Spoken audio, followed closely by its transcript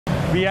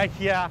We are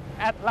here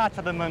at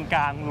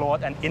Ratchadamernkang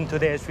Road, and in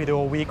today's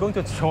video we're going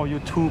to show you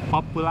two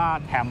popular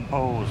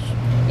temples.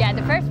 Yeah,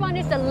 the first one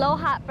is the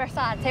Loha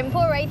Prasat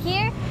temple right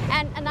here,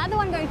 and another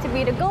one going to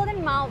be the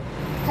Golden Mount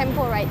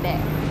temple right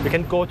there. We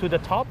can go to the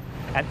top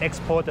and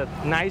explore the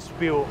nice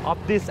view of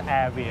this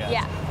area.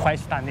 Yeah. Quite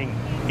stunning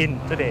in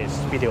today's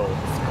video.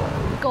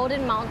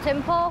 Golden Mount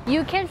temple,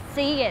 you can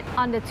see it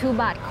on the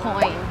 2-baht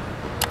coin.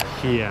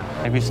 Here.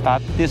 And we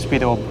start this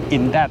video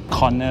in that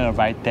corner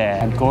right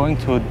there and going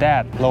to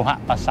that Loha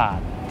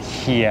Prasat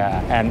here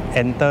and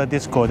enter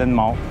this Golden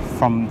Mount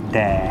from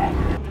there.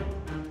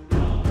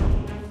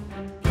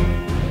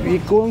 We're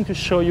going to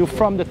show you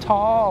from the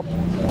top.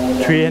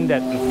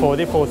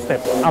 344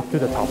 steps up to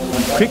the top.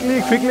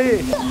 Quickly,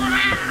 quickly!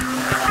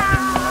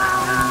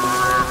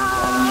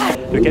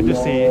 You get to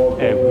see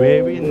a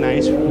very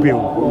nice view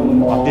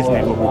of this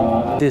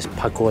neighborhood. This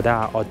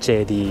pagoda or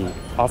JD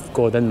of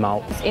Golden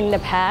Mount. In the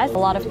past, a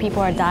lot of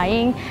people are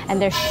dying and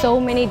there's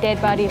so many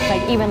dead bodies,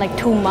 like even like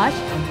too much.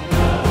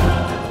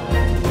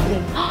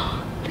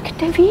 Look at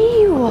the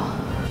view!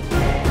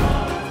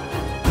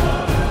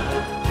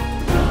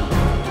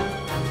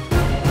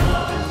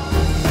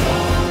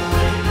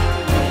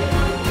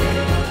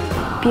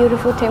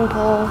 Beautiful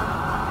temple,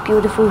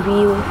 beautiful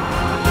view.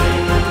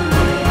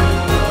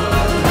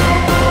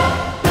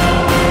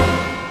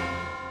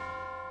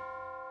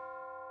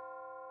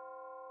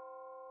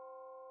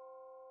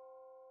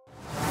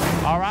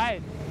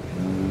 Alright,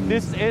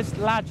 this is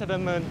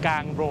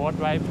Ratchadamernkang Road,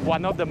 right?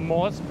 One of the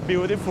most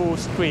beautiful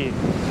streets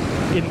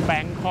in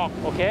Bangkok,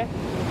 okay?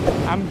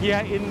 I'm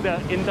here in the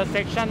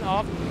intersection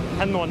of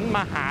Thanon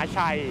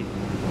Mahachai.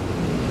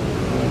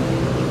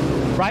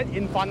 Right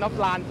in front of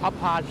Lan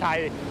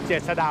Papachai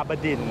Jesada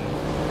Badin.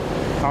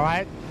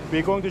 Alright,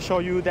 we're going to show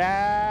you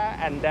there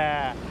and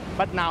there.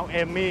 But now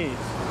Amy,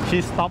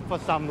 she stopped for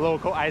some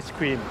local ice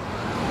cream.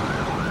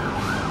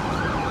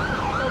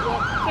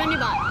 20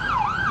 baht.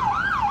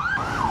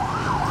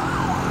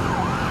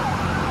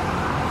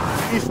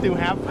 We still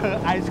have her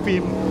ice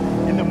cream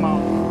in the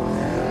mouth.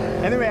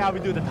 Anyway, I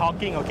will do the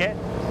talking, okay?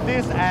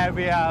 These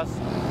areas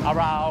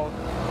around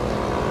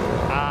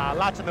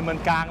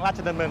Ratchadamernkang,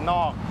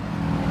 Ratchadamernnok.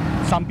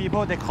 Some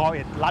people they call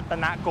it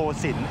Ratana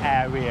Gosin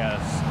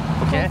areas.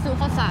 Okay? Close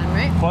to Khasan,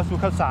 right? Close to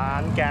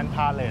Khasan, Grand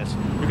Palace.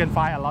 You can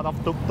find a lot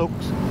of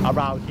tuk-tuks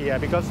around here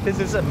because this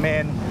is a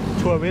main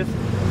tourist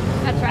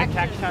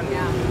attraction.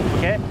 Yeah.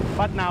 Okay?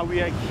 But now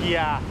we are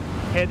here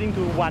heading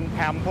to one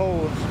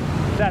temple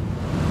that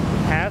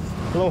has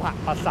Loha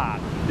Prasat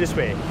this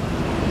way.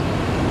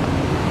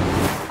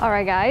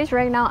 Alright guys,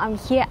 right now I'm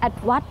here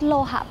at Wat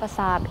Loha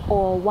Prasat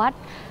or Wat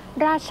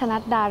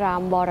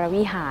Ratchanadaram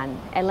Boravihan,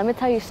 and let me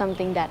tell you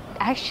something that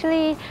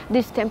actually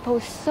this temple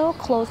is so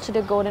close to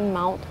the Golden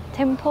Mount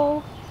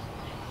temple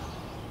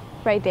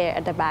right there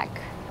at the back.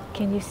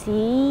 Can you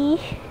see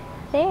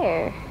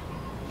there?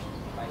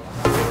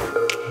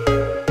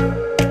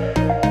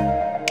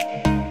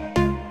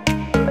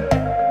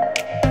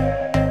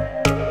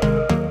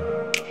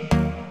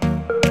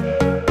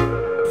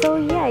 So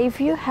yeah, if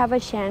you have a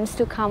chance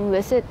to come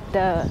visit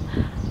the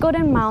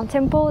Golden Mount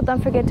temple,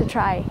 don't forget to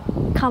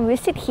come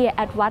visit here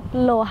at Wat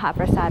Loha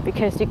Prasat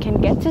because you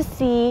can get to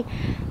see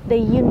the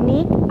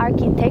unique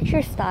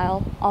architecture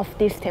style of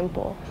this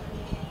temple.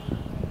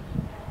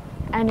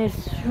 And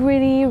it's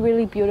really,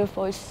 really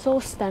beautiful. It's so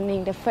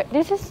stunning.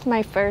 This is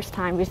my first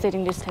time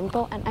visiting this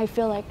temple and I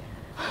feel like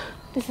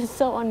this is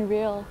so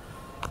unreal.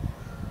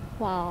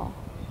 Wow.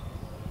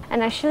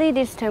 And actually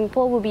this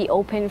temple will be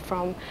open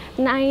from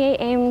 9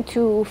 a.m.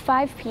 to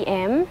 5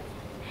 p.m.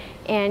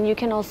 And you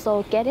can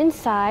also get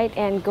inside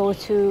and go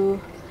to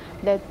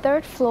the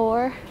 3rd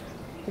floor,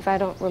 if I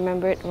don't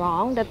remember it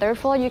wrong. The 3rd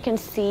floor, you can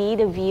see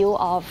the view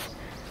of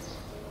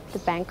the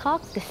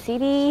Bangkok, the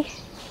city.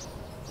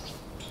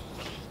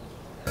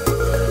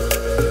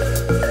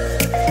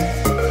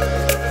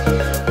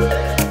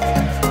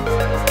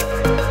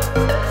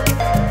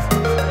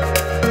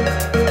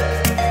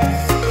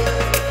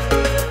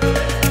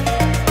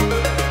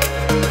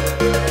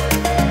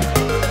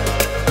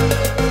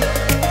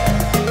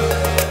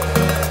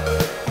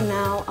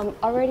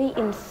 Already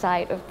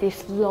inside of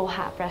this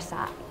Loha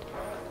Prasat.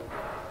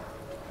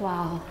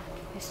 Wow,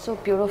 it's so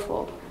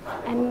beautiful.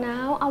 And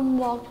now I'm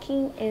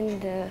walking in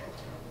the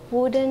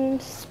wooden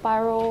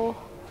spiral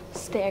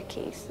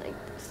staircase like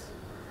this.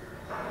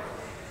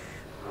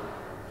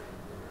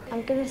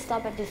 I'm gonna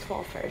stop at this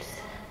wall first.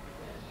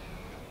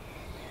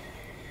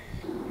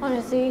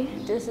 Honestly,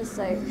 this is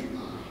like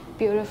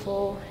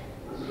beautiful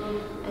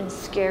and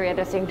scary at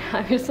the same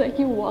time. It's like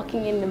you're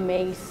walking in the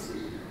maze.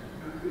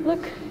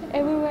 Look,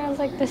 everywhere is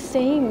like the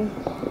same.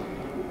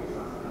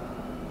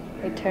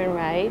 I turn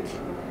right.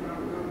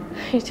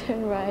 I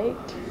turn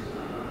right.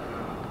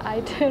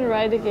 I turn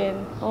right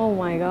again. Oh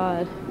my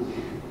god.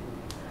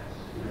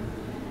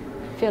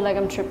 I feel like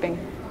I'm tripping.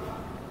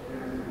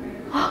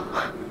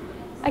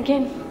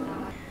 Again.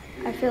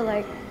 I feel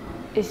like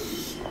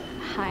it's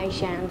high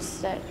chance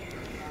that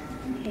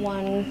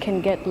one can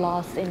get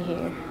lost in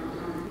here.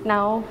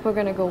 Now we're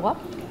gonna go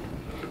up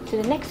to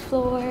the next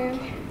floor.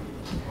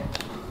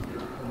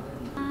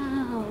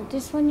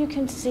 this one you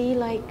can see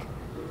like,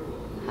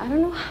 I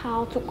don't know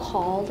how to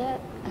call that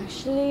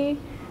actually,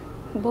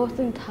 both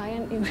in Thai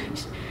and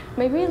English.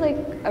 Maybe like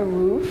a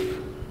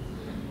roof.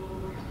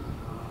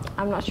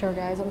 I'm not sure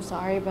guys, I'm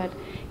sorry, but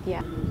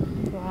yeah.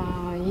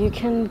 Wow, you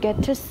can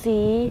get to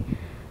see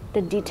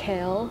the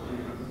detail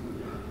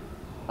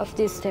of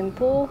this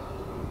temple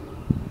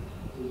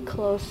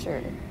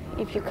closer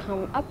if you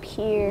come up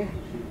here,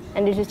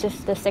 and this is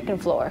just the second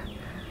floor.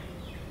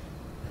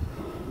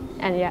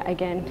 And yeah,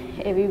 again,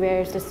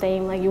 everywhere is the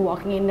same, like you're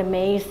walking in the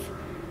maze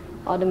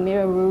or the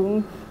mirror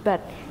room.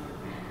 But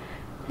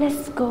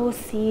let's go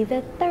see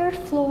the third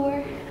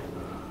floor.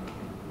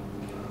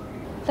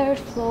 Third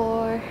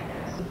floor.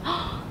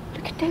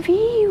 Look at the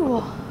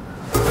view.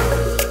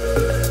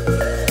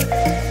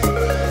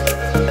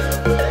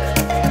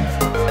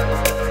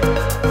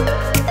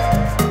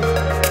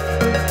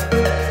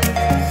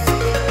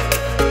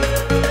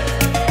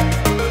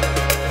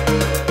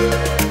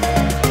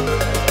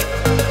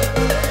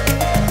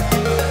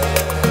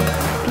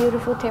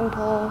 Beautiful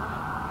temple,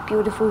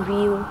 beautiful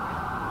view.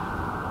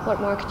 What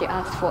more could you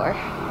ask for?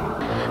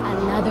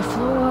 Another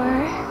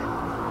floor.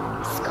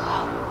 Let's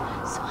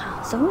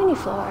go. So many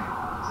floors.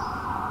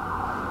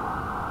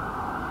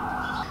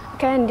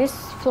 Okay, and this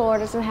floor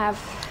doesn't have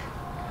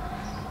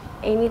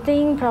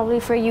anything probably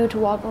for you to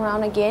walk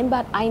around again,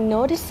 but I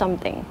noticed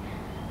something.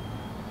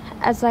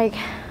 As like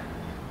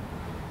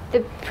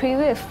the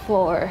previous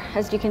floor,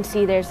 as you can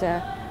see, there's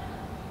a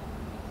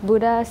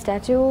Buddha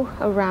statue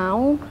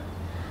around.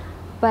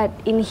 But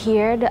in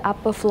here, the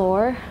upper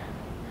floor,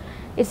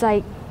 it's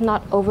like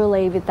not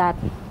overlaid with that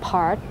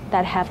part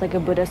that have like a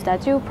Buddha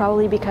statue,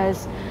 probably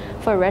because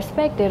for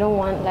respect, they don't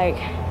want like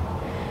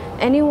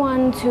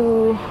anyone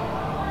to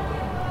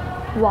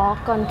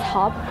walk on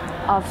top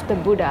of the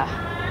Buddha.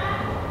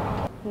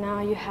 Now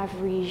you have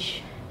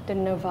reached the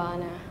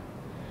Nirvana.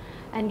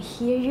 And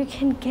here you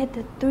can get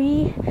the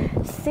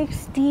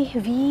 360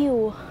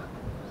 view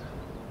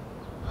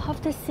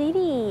of the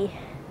city.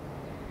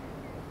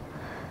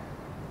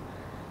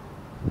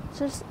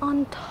 Just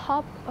on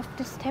top of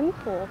this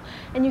temple.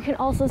 And you can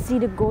also see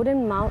the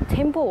Golden Mount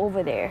Temple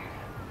over there.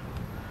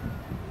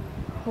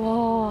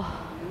 Whoa.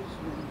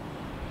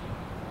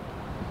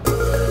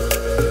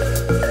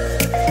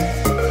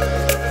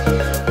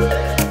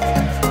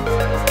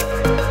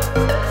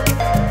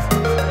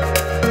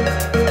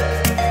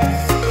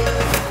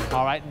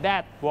 Alright,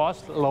 that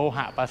was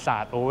Loha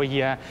Prasat over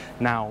here.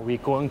 Now we're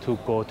going to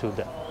go to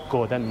the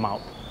Golden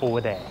Mount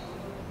over there.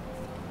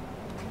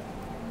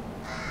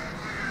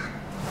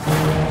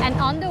 And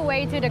on the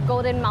way to the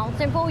Golden Mount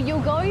Temple,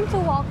 you're going to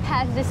walk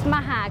past this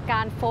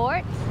Mahakan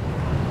Fort.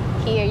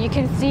 Here, you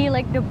can see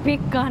like the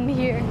big gun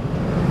here.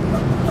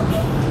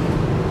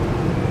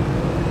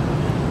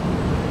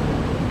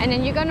 And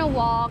then you're gonna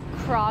walk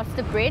across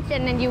the bridge,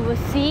 and then you will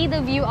see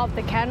the view of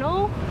the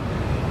canal,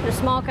 the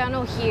small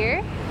canal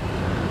here.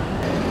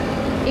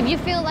 If you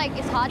feel like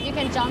it's hot, you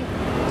can jump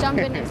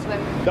in and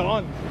swim.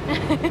 Don't!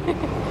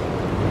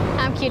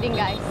 I'm kidding,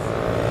 guys.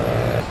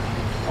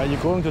 Are you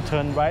going to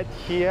turn right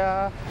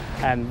here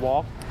and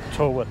walk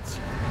towards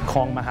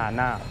Khong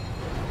Mahana?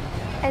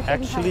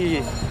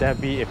 Actually, there'll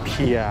be a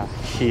pier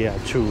here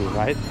too,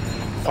 right?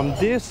 From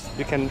this,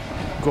 you can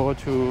go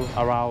to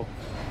around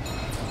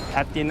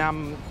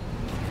Platinum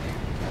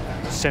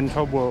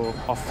Central World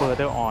or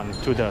further on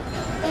to the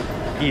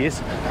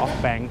east of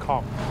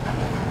Bangkok.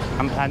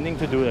 I'm planning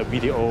to do a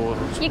video.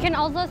 You can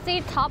also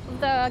see top of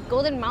the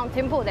Golden Mount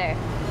Temple there.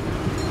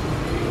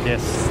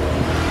 Yes.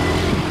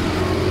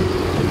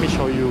 Let me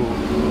show you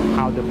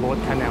how the boat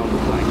canal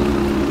looks like.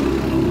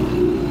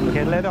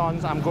 Okay, later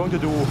on I'm going to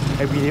do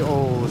a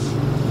videos.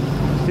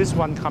 This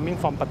one coming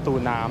from Patu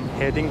Nam,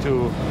 heading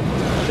to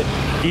the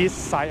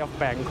east side of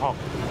Bangkok.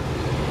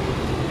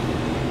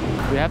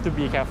 We have to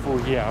be careful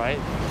here, right?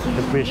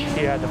 The bridge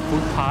here, the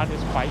footpath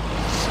is quite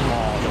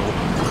small though.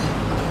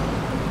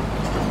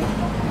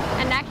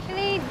 And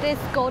actually, this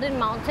Golden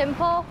Mount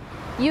Temple,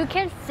 you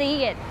can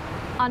see it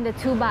on the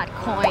 2 baht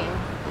coin.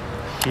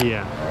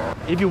 Here.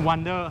 If you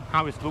wonder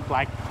how it looks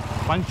like,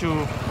 once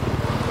you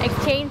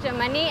exchange the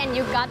money and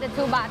you got the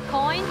 2 baht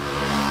coin.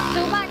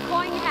 2 baht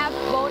coin have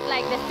both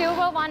like the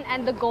silver one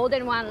and the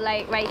golden one.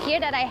 Like right here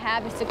that I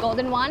have is the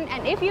golden one.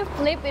 And if you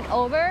flip it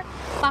over,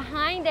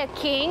 behind the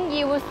king,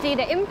 you will see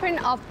the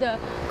imprint of the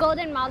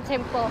Golden Mount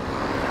Temple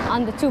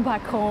on the 2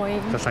 baht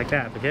coin. Just like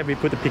that, okay? We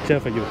put a picture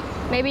for you.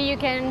 Maybe you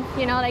can,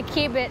 you know, like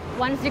keep it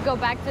once you go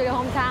back to your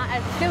hometown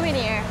as a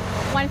souvenir.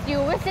 Once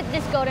you visit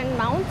this Golden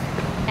Mount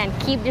and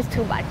keep this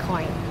 2 baht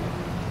coin.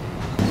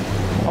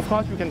 Of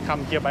course, you can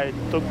come here by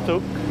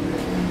tuk-tuk,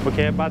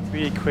 okay? But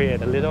we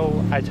create a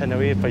little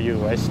itinerary for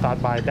you. I start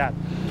by that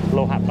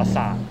Loha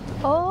Prasat.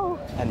 Oh.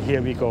 And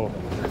here we go.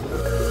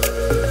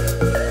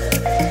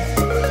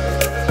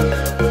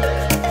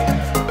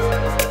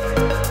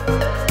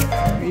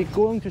 We're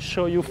going to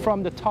show you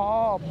from the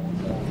top.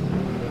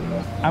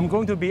 I'm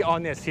going to be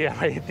honest here,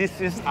 right? This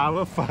is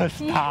our first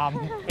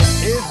time.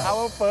 It is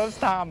our first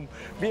time.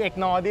 We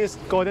ignore this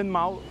Golden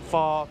Mount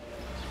for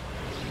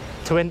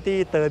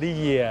 20, 30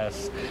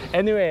 years.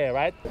 Anyway,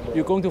 right,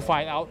 you're going to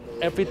find out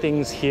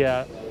everything's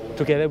here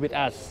together with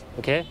us,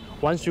 okay?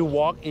 Once you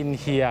walk in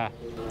here,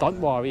 don't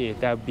worry,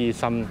 there'll be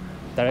some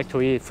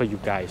directory for you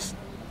guys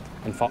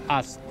and for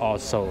us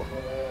also,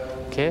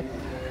 okay?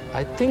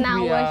 I think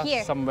Now we we're are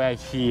here. somewhere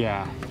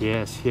here.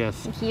 Yes,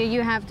 yes. Here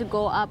you have to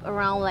go up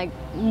around like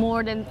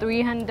more than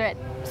 300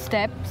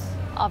 steps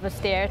of a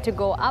stair to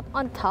go up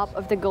on top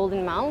of the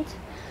Golden Mount.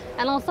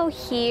 And also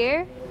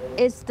here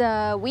is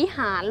the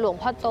Vihan Luang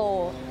Pho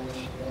To.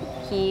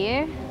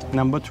 Here,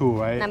 Number 2,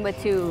 right? number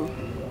 2.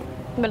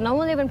 But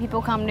normally when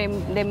people come,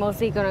 they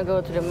mostly gonna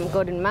go to the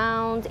Golden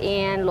Mount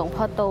and Luang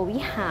Pho To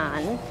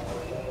Vihan.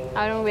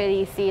 I don't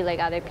really see like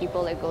other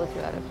people that go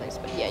to other places,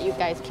 but yeah, you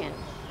guys can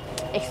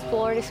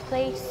explore this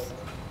place.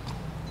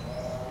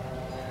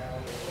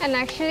 And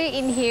actually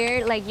in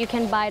here, like you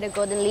can buy the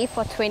golden leaf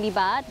for 20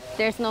 baht.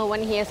 There's no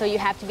one here, so you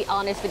have to be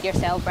honest with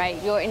yourself, right?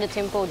 You're in the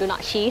temple, do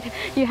not cheat.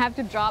 You have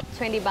to drop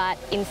 20 baht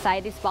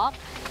inside this box.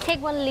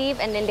 Take one leaf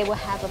and then they will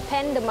have a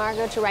pen, the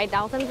marker to write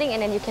down something,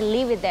 and then you can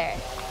leave it there.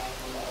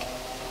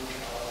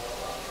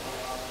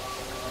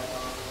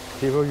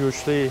 People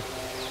usually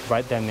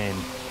write their name.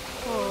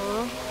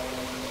 Aww.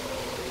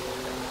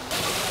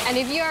 And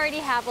if you already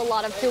have a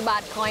lot of 2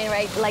 baht coin,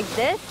 right, like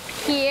this,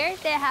 here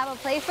they have a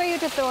place for you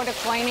to throw the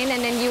coin in,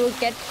 and then you will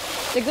get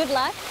the good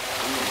luck.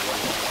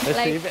 Let's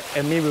Like- see if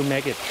Emmy will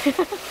make it.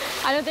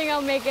 I don't think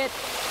I'll make it.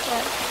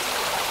 But...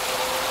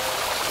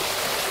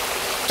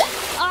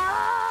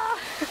 Ah!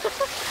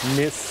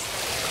 Miss.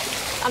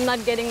 I'm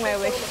not getting my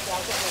wish.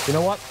 You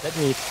know what? Let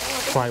me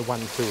try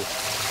one too.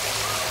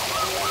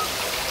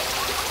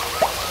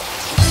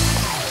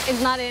 It's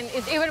not in.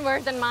 It's even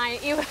worse than mine.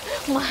 Even,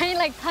 mine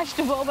like touched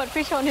the bowl, but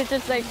Prishon is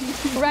just like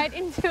right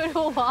into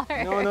the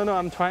water. No,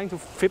 I'm trying to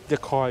flip the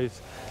coins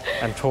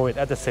and throw it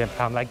at the same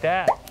time like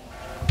that.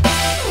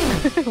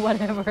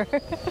 Whatever.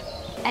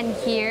 And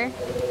here,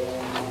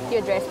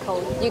 your dress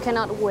code. You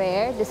cannot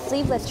wear the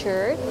sleeveless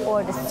shirt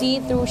or the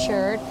see-through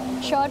shirt,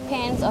 short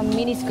pants or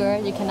mini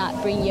skirt. You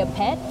cannot bring your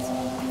pets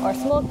or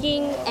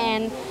smoking,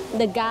 and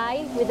the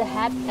guy with the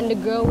hat and the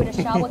girl with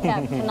the shower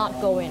cap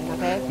cannot go in,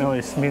 okay? No,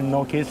 it means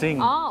no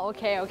kissing. Oh,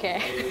 okay.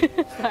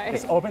 Sorry.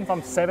 It's open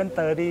from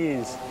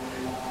 7:30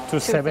 to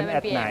 7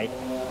 at PM. night.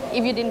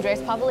 If you didn't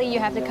dress properly, you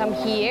have to come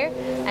here,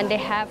 and they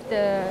have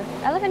the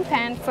elephant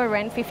pant for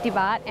rent 50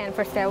 baht and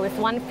for sale is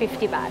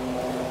 150 baht.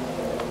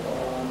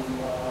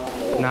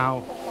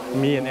 Now,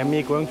 me and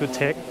Emmy going to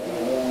take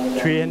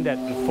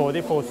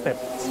 344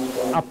 steps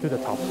up to the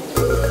top.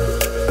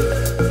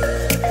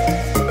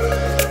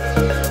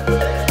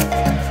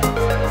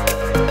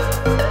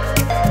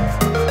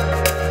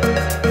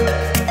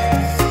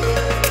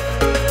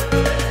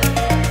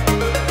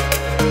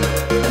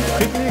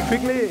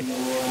 Quickly!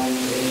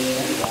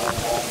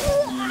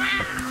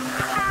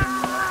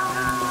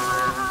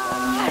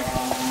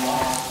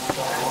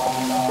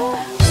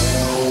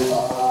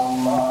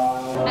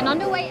 And on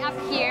the way up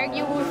here,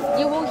 you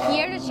will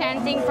hear the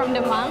chanting from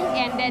the monk,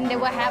 and then they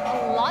will have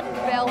a lot of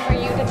bell for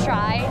you to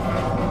try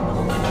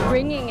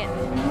ringing it.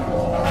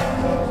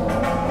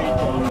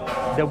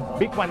 The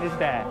big one is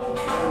there.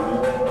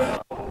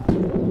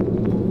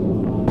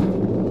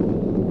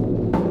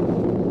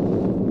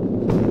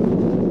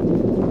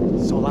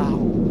 So loud.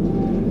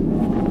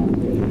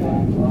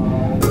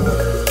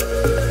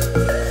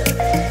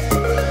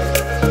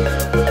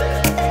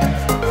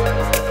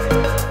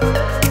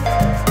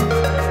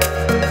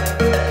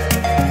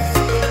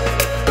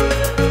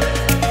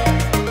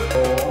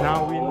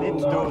 Now we need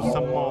to do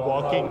some more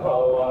walking.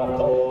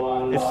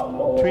 It's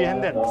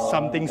 300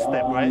 something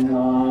step, right?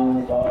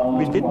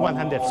 We did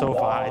 100 so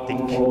far, I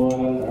think.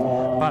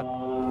 But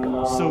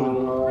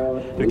soon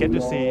you get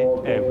to see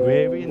a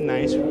very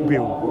nice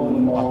view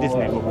of this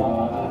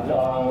neighborhood.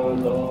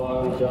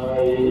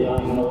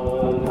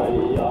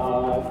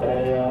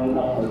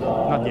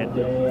 Not yet.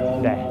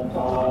 There.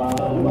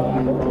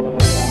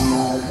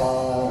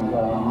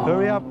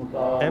 Hurry up,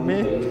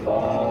 Emmy.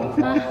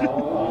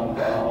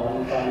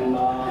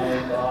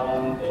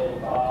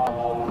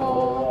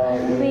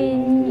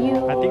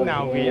 I think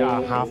now we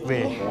are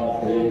halfway.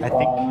 I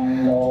think.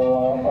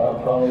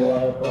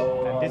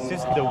 And this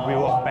is the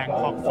view of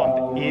Bangkok from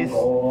the east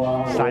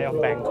side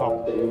of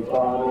Bangkok.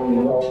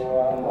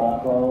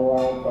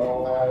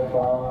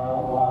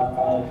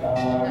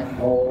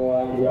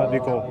 But we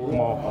go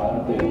more.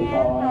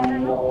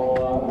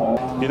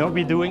 You know,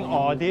 we're doing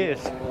all this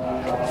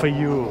for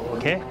you,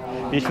 okay?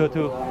 Be sure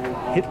to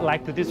hit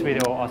like to this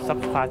video or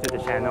subscribe to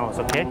the channels,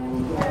 okay?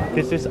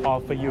 This is all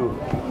for you.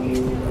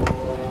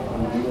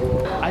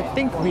 I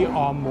think we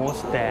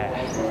almost there.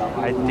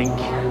 I think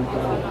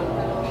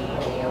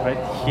right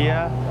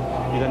here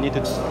you don't need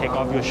to take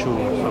off your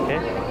shoes, okay?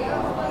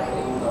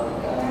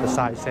 The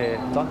sign says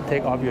don't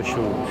take off your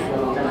shoes,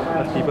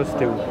 but people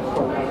still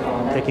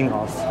taking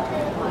off.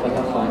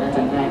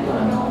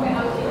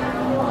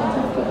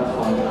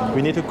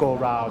 We need to go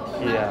around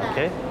here,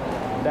 okay?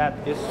 That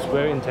is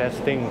very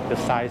interesting. The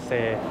sign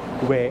says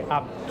way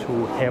up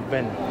to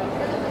heaven.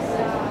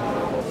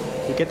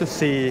 You get to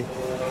see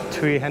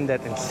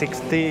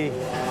 360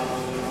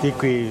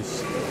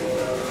 degrees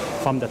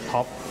from the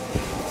top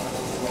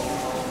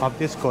of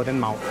this Golden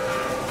Mount.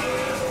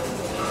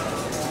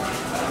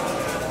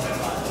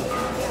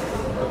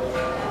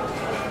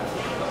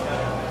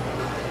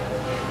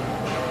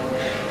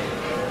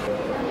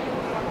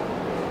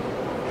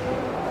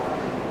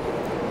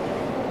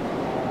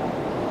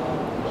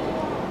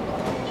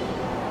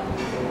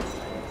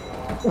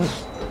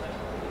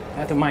 I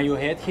have to mind your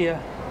head here.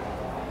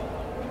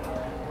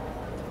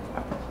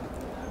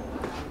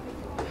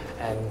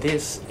 And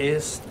this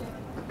is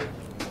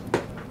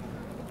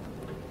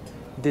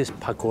this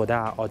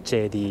pagoda or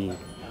JD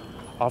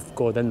of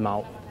Golden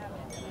Mount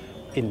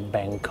in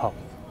Bangkok.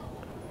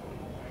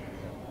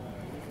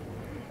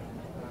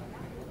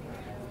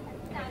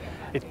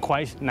 It's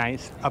quite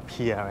nice up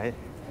here, right?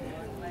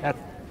 That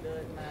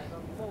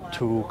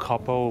two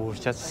couples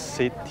just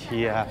sit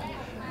here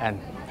and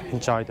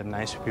enjoy the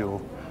nice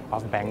view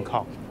of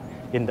Bangkok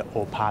in the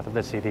old part of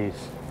the cities.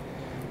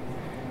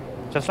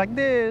 Just like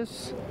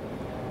this.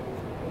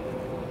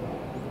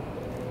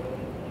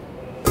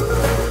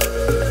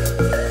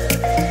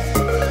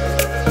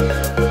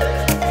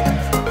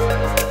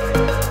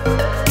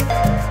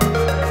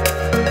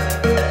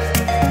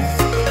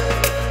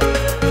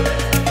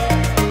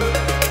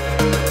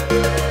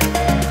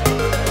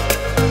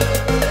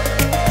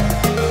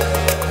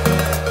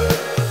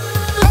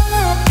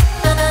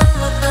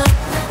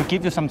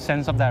 Give you some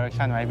sense of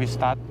direction, right? We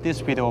start this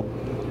video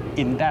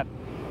in that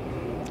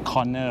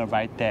corner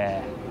right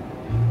there,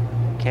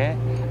 okay?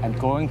 And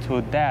going to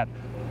that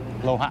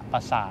Loha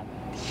Prasat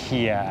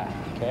here,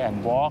 okay?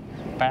 And walk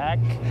back,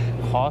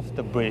 cross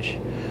the bridge,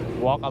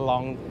 walk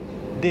along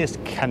this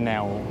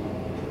canal,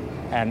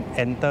 and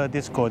enter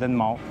this Golden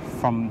Mount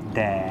from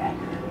there,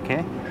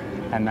 okay?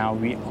 And now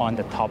we on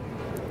the top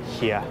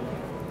here.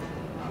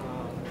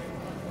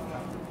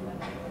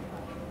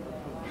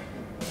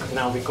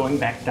 Now we're going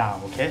back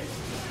down, okay?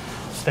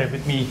 Stay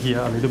with me here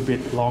a little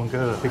bit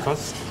longer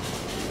because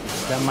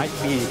there might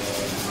be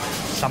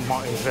some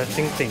more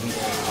interesting things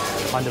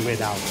on the way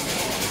down.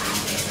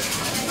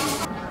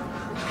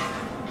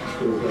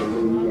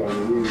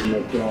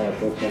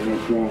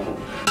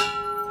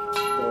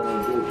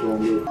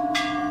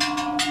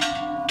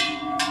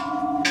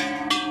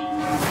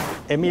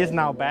 Amy is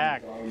now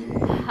back.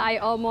 I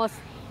almost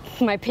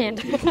my pen.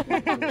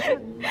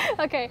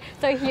 Okay,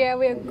 so here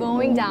we're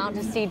going down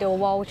to see the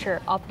vulture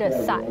of the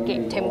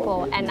Saket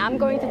temple, and I'm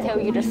going to tell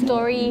you the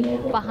story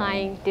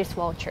behind these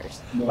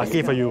vultures.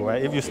 Lucky for you,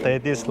 right? If you stay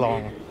this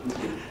long,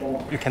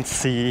 you can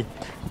see.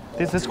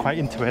 This is quite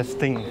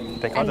interesting.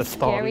 They got and the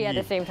story. Scary at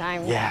the same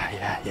time.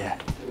 Yeah.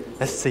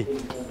 Let's see.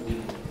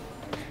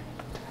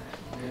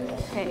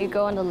 Okay, you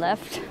go on the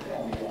left.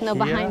 No,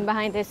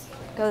 behind this.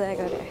 Go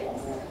there.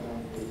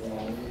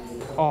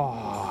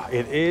 Oh,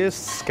 it is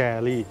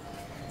scary.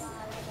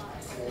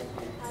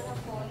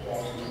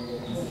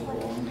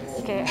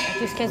 Okay,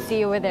 as you can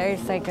see over there,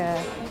 it's like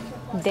a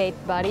dead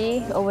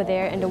body over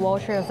there, and the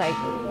vulture is like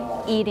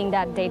eating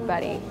that dead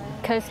body.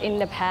 Because in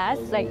the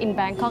past, like in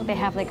Bangkok, they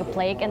have like a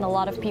plague and a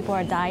lot of people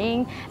are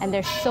dying, and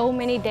there's so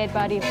many dead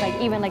bodies, like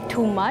even like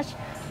too much.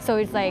 So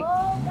it's like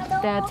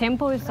the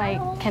temple is like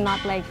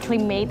cannot like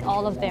cremate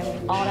all of them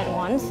all at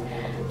once.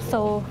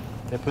 So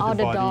all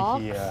the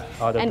dogs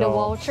and the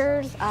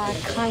vultures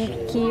come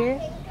here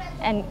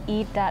and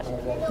eat that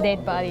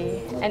dead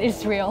body, and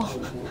it's real.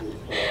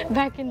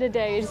 Back in the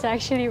day, it's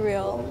actually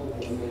real.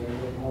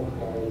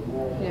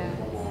 Yeah,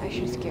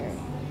 actually scary.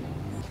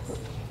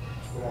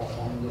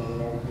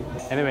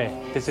 Anyway,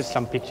 this is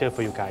some picture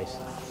for you guys.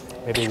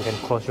 Maybe you can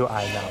close your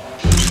eye now.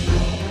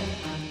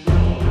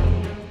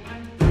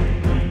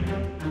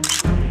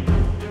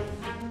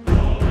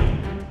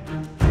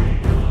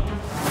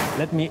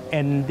 Let me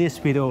end this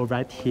video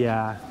right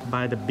here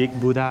by the big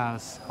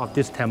Buddhas of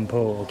this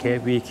temple, okay?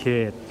 We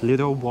create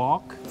little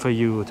walk for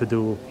you to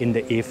do in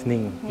the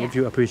evening. Yeah. If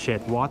you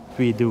appreciate what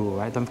we do,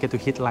 right? Don't forget to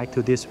hit like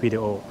to this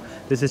video.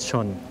 This is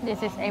CHON.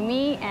 This is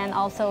Amy, and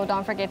also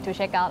don't forget to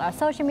check out our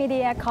social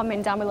media.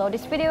 Comment down below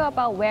this video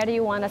about where do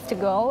you want us to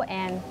go,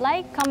 and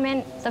like,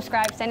 comment,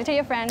 subscribe, send it to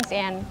your friends,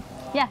 and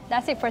yeah,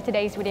 that's it for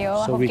today's video.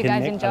 So I hope we you can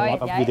guys make enjoy a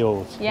lot it. of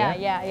videos.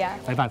 Yeah.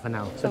 Bye bye for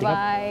now.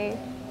 Bye.